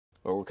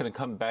Or we're going to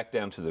come back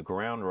down to the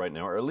ground right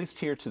now, or at least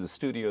here to the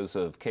studios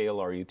of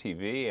KLRU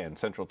TV and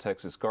Central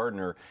Texas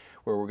Gardener,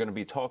 where we're going to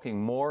be talking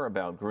more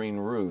about green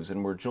roofs.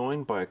 And we're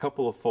joined by a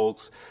couple of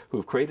folks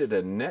who've created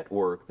a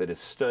network that is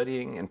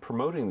studying and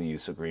promoting the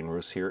use of green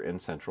roofs here in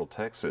Central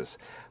Texas.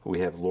 We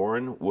have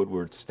Lauren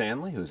Woodward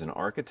Stanley, who's an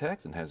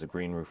architect and has a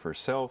green roof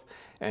herself,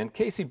 and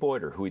Casey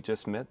Boyter, who we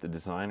just met, the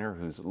designer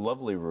whose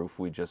lovely roof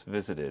we just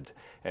visited.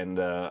 And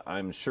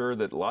I'm sure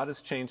that a lot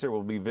has changed there.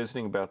 We'll be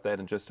visiting about that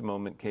in just a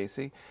moment,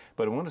 Casey.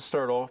 But I want to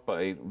start off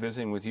by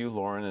visiting with you,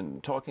 Lauren,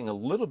 and talking a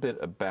little bit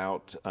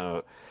about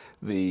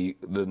the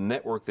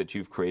network that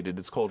you've created.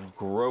 It's called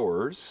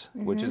GROWERS,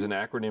 which is an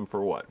acronym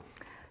for what?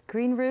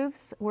 Green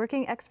Roofs,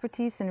 Working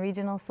Expertise in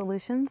Regional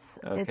Solutions.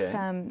 Okay.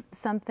 It's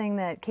something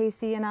that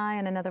Casey and I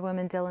and another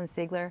woman, Dylan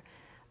Siegler,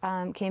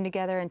 came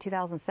together in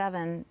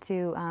 2007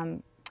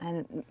 to,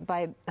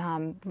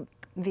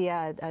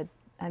 via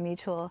a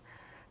mutual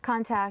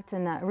contact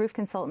and a roof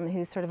consultant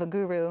who's sort of a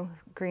guru,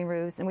 green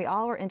roofs, and we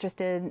all were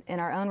interested in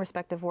our own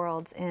respective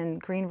worlds in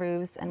green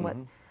roofs and what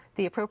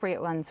the appropriate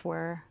ones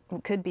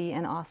could be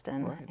in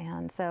Austin. Right.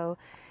 And so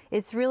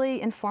it's really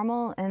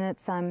informal, and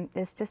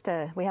it's just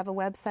we have a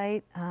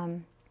website,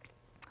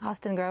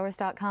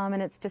 austingrowers.com,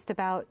 and it's just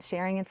about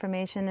sharing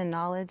information and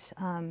knowledge,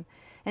 and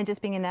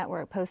just being a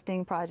network,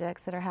 posting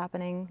projects that are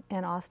happening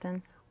in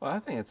Austin. Well, I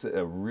think it's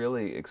a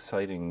really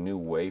exciting new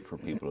way for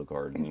people to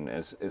garden.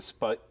 As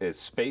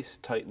space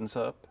tightens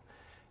up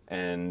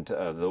and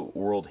the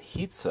world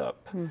heats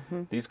up,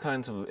 these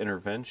kinds of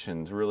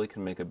interventions really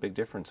can make a big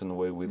difference in the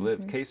way we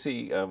live.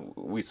 Casey,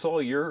 we saw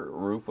your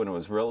roof when it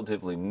was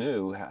relatively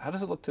new. How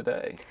does it look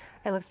today?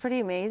 It looks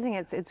pretty amazing.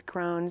 It's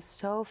grown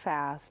so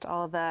fast.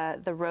 All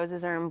the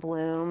roses are in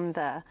bloom.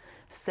 The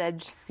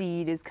sedge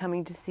seed is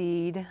coming to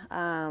seed.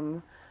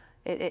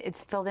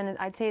 It's filled in.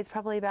 I'd say it's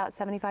probably about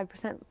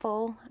 75%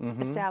 full,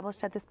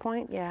 established at this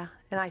point. Yeah,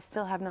 and I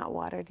still have not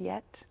watered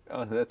yet.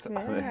 Oh, that's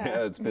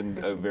yeah. It's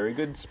been a very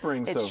good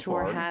spring so far. It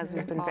sure has.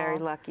 We've been very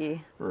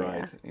lucky.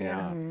 Right.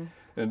 Yeah.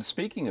 And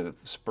speaking of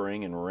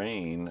spring and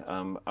rain,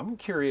 I'm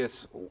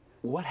curious,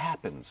 what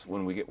happens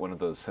when we get one of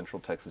those Central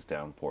Texas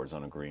downpours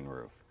on a green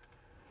roof?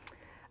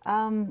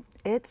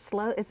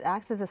 It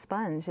acts as a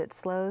sponge. It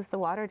slows the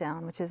water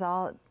down, which is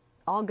all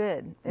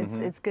good.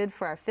 It's good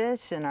for our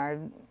fish and our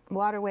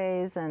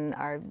waterways and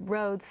our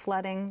roads,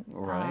 flooding.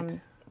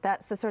 Right.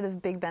 That's the sort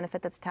of big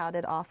benefit that's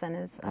touted often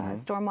is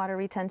stormwater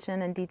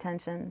retention and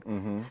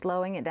detention,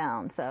 slowing it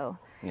down. So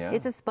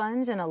it's a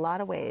sponge in a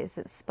lot of ways.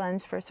 It's a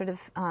sponge for sort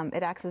of,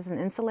 it acts as an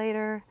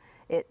insulator.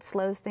 It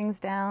slows things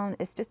down.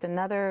 It's just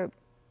another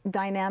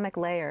dynamic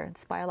layer.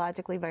 It's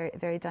biologically very,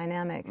 very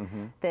dynamic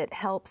that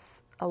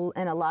helps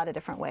in a lot of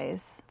different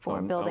ways for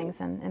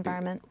buildings and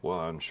environment. Well,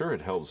 I'm sure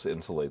it helps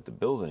insulate the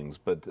buildings,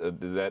 but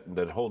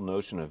that whole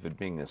notion of it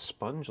being a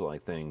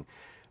sponge-like thing,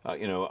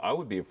 I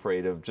would be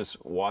afraid of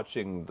just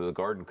watching the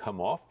garden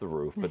come off the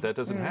roof, but that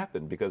doesn't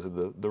happen because of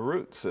the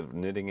roots of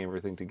knitting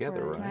everything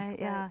together, right? Right.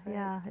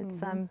 Yeah.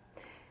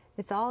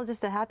 It's all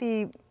just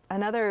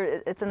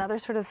it's another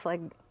sort of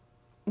like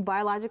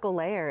biological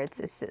layer.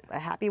 It's a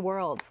happy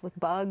world with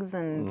bugs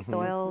and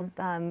soil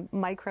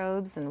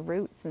microbes and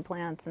roots and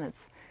plants, and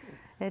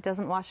it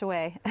doesn't wash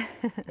away.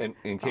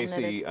 And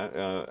Casey,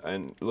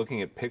 and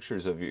looking at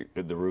pictures of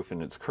the roof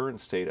in its current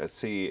state, I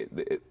see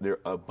there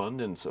are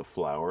abundance of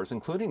flowers,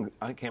 including,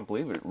 I can't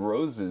believe it,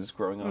 roses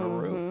growing on a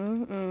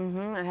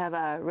roof. I have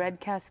a red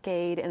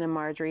cascade and a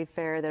Marjorie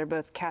fair. They're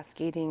both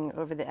cascading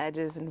over the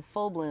edges in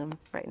full bloom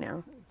right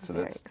now. So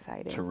very that's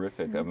exciting.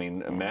 Terrific. I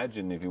mean,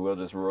 imagine, if you will,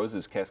 just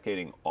roses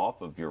cascading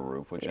off of your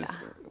roof, which is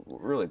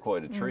really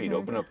quite a treat.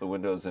 Open up the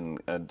windows and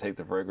take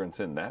the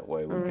fragrance in that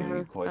way would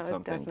be quite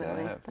something to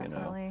have.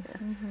 Definitely.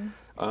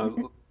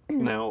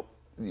 Now,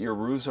 your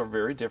roofs are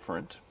very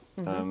different.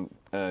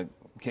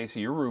 Casey,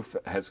 your roof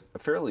has a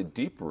fairly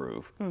deep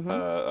roof,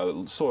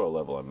 soil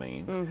level, I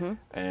mean.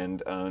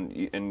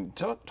 And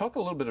talk a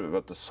little bit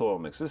about the soil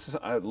mix.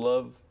 I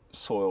love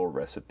soil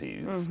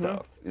recipes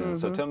stuff.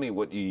 So tell me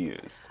what you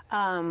used.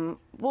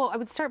 Well, I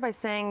would start by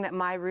saying that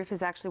my roof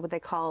is actually what they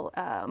call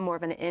more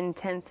of an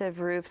intensive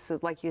roof. So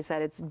like you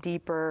said, it's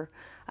deeper.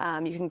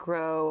 You can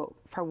grow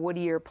far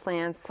woodier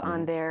plants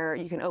on there.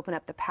 You can open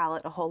up the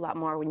palette a whole lot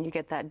more when you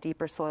get that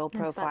deeper soil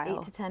profile. It's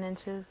about 8 to 10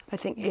 inches. I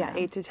think,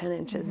 8 to 10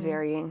 inches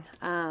varying.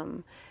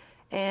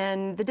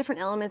 And the different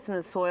elements in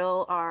the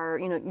soil are,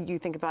 you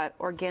think about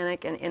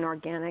organic and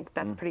inorganic.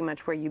 That's pretty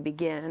much where you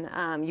begin.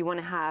 You want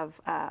to have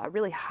a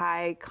really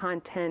high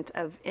content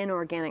of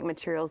inorganic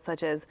materials,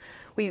 such as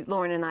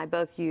Lauren and I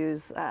both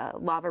use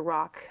lava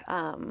rock.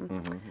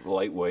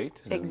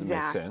 Lightweight.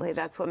 Exactly.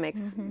 That's what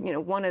makes,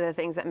 one of the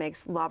things that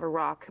makes lava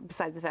rock,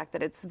 besides the fact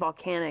that it's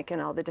volcanic and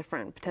all the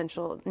different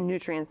potential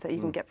nutrients that you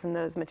can get from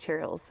those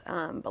materials.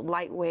 But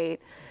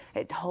lightweight,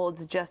 it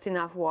holds just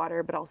enough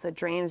water, but also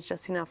drains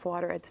just enough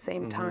water at the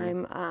same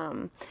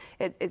time.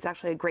 It's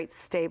actually a great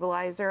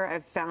stabilizer.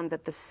 I've found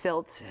that the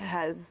silt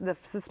the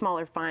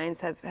smaller fines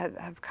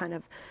have kind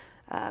of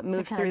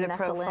moved through the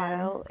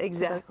profile.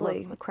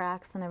 Exactly. The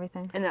cracks and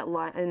everything. And that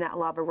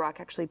lava rock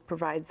actually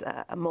provides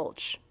a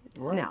mulch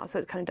now, so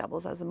it kind of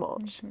doubles as a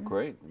mulch.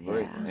 Great.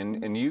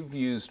 And you've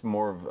used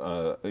more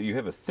of you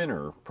have a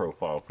thinner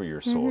profile for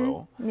your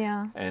soil.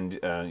 Yeah. And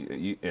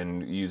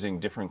using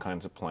different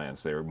kinds of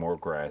plants. There are more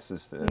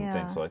grasses and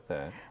things like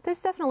that.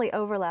 There's definitely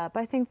overlap.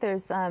 I think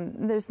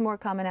there's more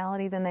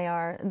commonality than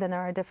there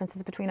are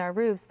differences between our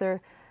roofs.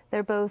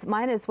 They're both.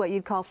 Mine is what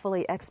you'd call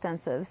fully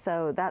extensive,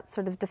 so that's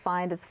sort of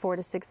defined as 4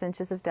 to 6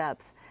 inches of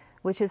depth,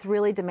 which is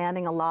really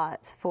demanding a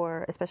lot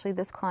for, especially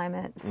this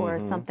climate, for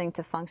something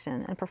to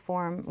function and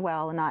perform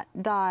well and not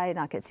die,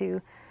 not get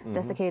too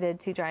desiccated,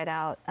 too dried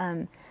out.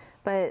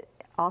 But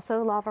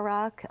also lava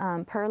rock,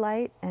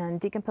 perlite, and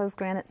decomposed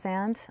granite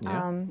sand,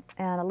 and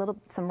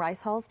some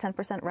rice hulls,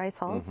 10% rice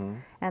hulls,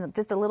 and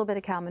just a little bit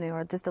of cow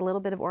manure, just a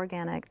little bit of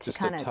organic to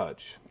kind of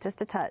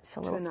just a touch, a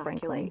little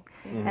sprinkling.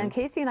 And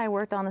Casey and I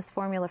worked on this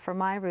formula for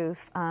my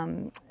roof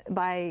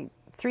by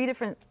 3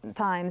 different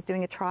times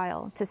doing a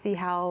trial to see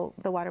how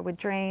the water would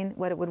drain,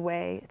 what it would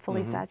weigh,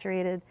 fully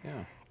saturated.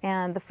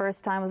 And the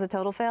first time was a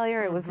total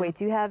failure. It was way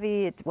too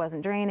heavy. It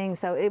wasn't draining.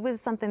 So it was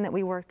something that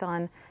we worked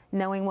on,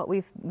 knowing what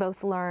we've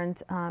both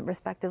learned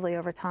respectively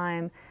over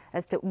time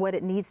as to what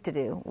it needs to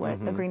do, what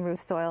a green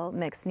roof soil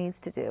mix needs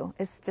to do.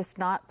 It's just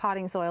not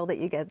potting soil that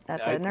you get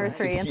at the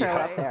nursery and throw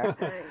up there.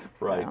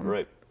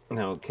 Right.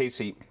 Now,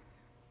 Casey,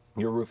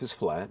 your roof is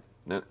flat,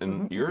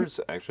 and yours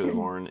actually,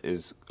 Lauren,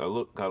 is got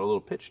a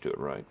little pitch to it,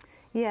 right?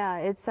 Yeah,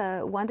 it's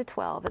 1 to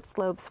 12. It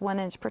slopes 1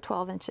 inch per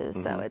 12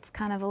 inches, so it's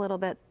kind of a little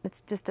bit.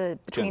 It's just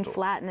between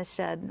flat and a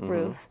shed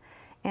roof.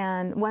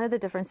 And one of the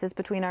differences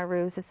between our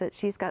roofs is that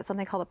she's got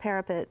something called a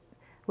parapet,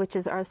 which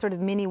is our sort of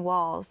mini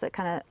walls that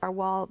kind of are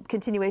wall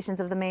continuations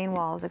of the main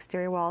walls,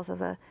 exterior walls of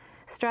the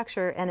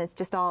structure, and it's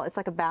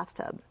like a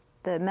bathtub.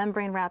 The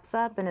membrane wraps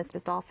up, and it's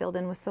just all filled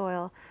in with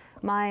soil.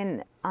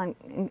 Mine,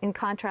 in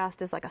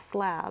contrast, is like a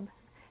slab,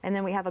 and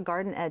then we have a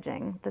garden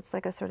edging that's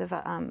like a sort of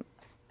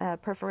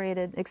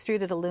perforated,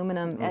 extruded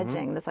aluminum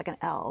edging that's like an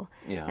L,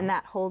 and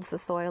that holds the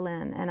soil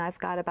in. And I've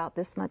got about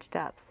this much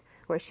depth,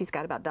 where she's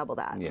got about double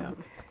that.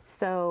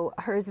 So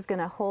hers is going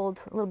to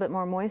hold a little bit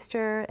more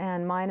moisture,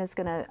 and mine is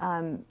going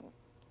to,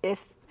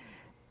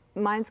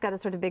 mine's got a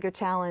sort of bigger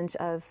challenge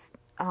of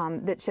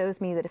that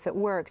shows me that if it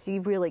works,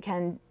 you really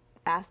can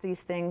ask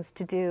these things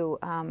to do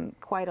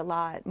quite a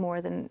lot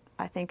more than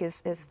I think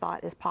is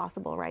thought is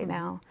possible right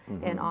now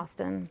in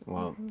Austin,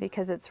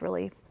 because it's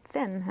really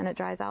thin and it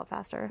dries out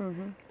faster.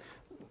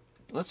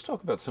 Let's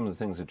talk about some of the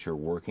things that you're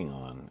working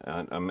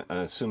on. I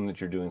assume that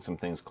you're doing some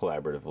things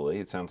collaboratively.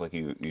 It sounds like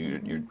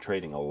you're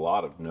trading a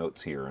lot of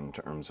notes here in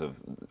terms of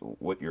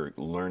what you're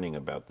learning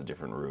about the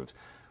different roofs.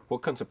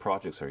 What kinds of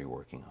projects are you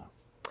working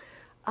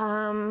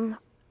on?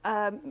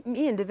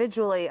 Me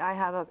individually, I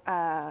have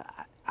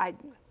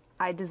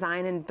I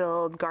design and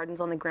build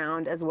gardens on the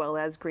ground as well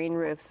as green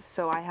roofs.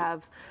 So I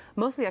have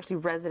mostly actually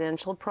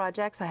residential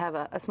projects. I have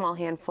a small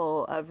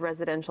handful of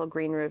residential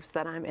green roofs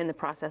that I'm in the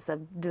process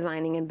of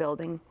designing and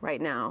building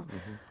right now.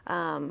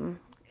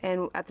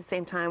 And at the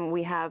same time,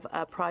 we have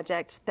a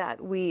project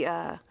that we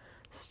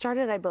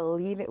started, I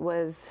believe it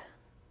was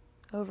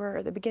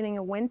over the beginning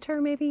of winter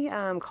maybe,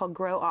 called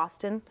Grow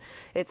Austin.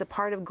 It's a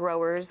part of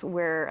Growers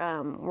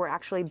where we're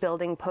actually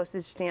building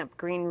postage stamp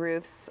green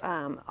roofs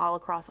all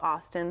across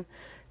Austin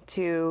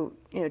to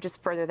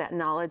just further that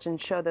knowledge and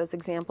show those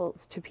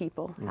examples to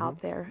people out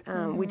there.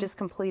 We just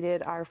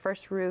completed our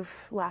first roof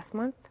last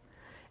month,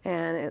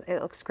 and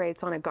it looks great.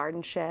 It's on a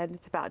garden shed.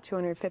 It's about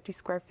 250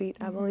 square feet,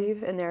 I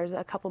believe, and there's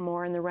a couple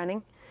more in the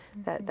running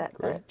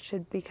that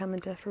should be coming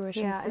to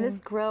fruition soon. And this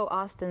Grow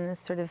Austin, this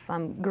sort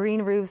of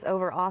green roofs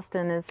over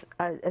Austin, is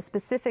a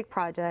specific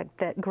project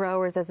that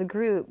growers as a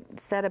group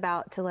set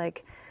about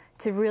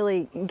to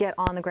really get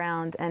on the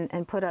ground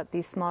and put up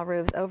these small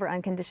roofs over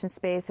unconditioned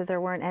space. If there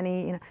weren't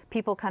any,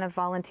 people kind of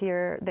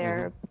volunteer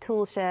their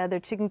tool shed, their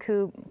chicken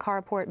coop,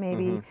 carport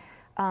maybe,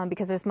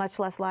 because there's much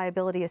less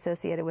liability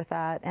associated with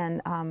that.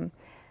 And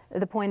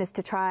the point is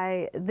to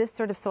try this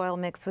sort of soil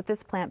mix with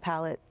this plant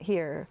palette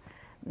here.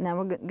 Now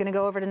we're going to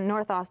go over to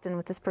North Austin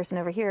with this person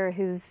over here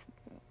who's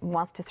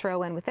wants to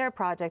throw in with their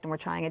project, and we're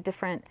trying a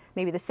different,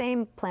 maybe the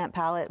same plant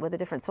palette with a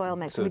different soil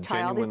mix. So we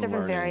try all these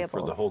different variables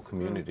for the whole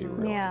community,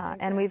 really. Yeah,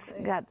 and we've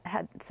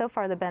had so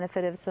far the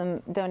benefit of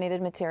some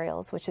donated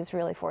materials, which is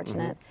really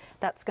fortunate.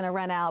 That's going to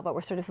run out, but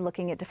we're sort of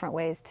looking at different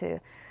ways to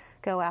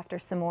go after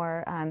some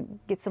more,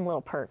 get some little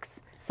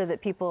perks, so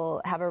that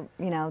people have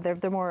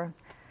they're more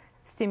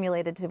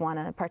stimulated to want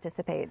to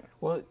participate.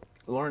 Well,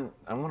 Lauren,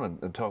 I want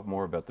to talk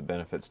more about the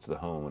benefits to the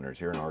homeowners.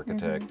 You're an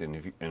architect,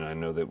 and I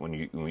know that when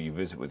you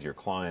visit with your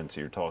clients,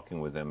 you're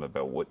talking with them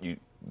about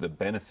the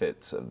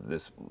benefits of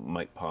this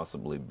might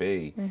possibly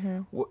be.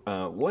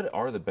 What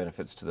are the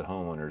benefits to the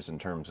homeowners in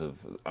terms of?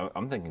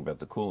 I'm thinking about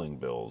the cooling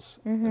bills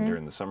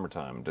during the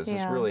summertime. Does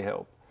this really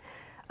help?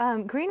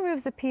 Green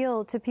roofs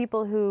appeal to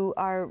people who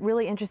are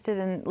really interested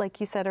in, like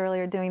you said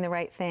earlier, doing the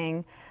right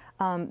thing.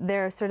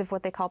 They're sort of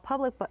what they call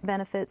public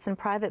benefits and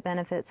private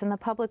benefits, and the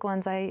public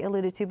ones I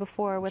alluded to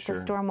before with the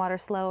stormwater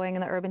slowing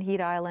and the urban heat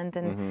island,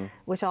 and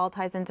which all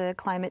ties into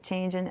climate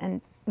change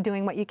and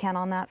doing what you can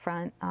on that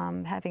front,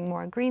 having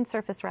more green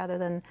surface rather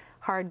than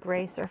hard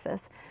gray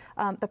surface.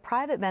 The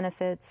private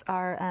benefits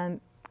are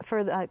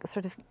for the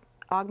sort of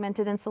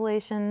augmented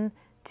insulation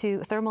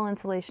to thermal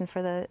insulation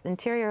for the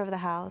interior of the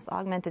house,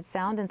 augmented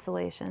sound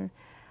insulation,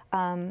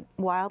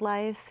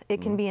 wildlife.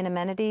 It can be an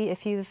amenity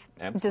if you've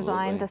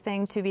designed the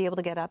thing to be able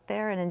to get up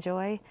there and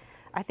enjoy.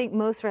 I think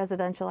most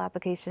residential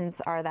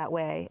applications are that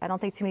way. I don't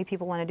think too many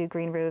people want to do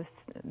green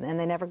roofs and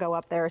they never go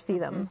up there or see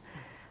them.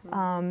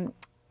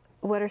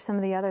 What are some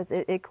of the others?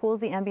 It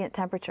cools the ambient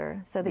temperature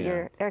so that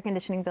your air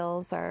conditioning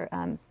bills are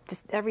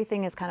just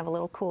everything is kind of a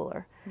little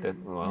cooler.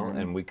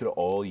 And we could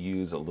all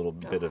use a little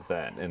bit of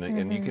that.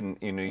 And you can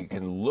you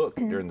can look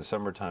during the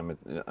summertime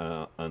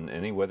on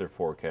any weather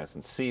forecast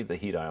and see the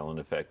heat island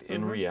effect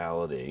in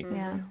reality,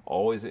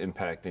 always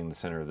impacting the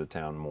center of the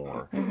town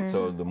more.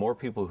 So the more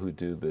people who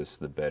do this,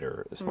 the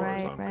better, as far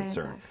as I'm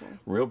concerned. Exactly.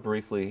 Real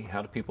briefly,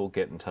 how do people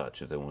get in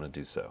touch if they want to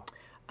do so?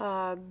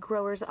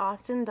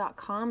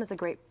 Growersaustin.com is a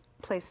great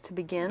place to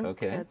begin.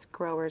 Okay. That's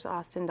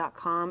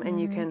growersaustin.com, and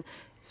you can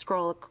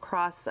scroll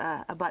across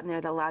a button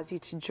there that allows you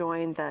to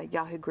join the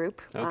Yahoo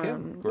group. Okay,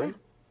 great.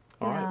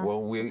 All right.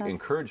 Well, we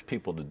encourage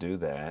people to do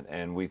that,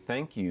 and we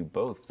thank you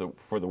both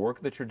for the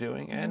work that you're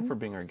doing and for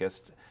being our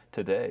guest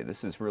today.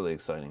 This is really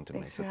exciting to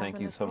me. So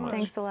thank you so much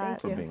Thanks a lot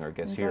for being our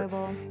guest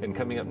Enjoyable. here. And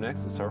coming up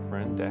next is our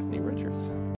friend Daphne Richards.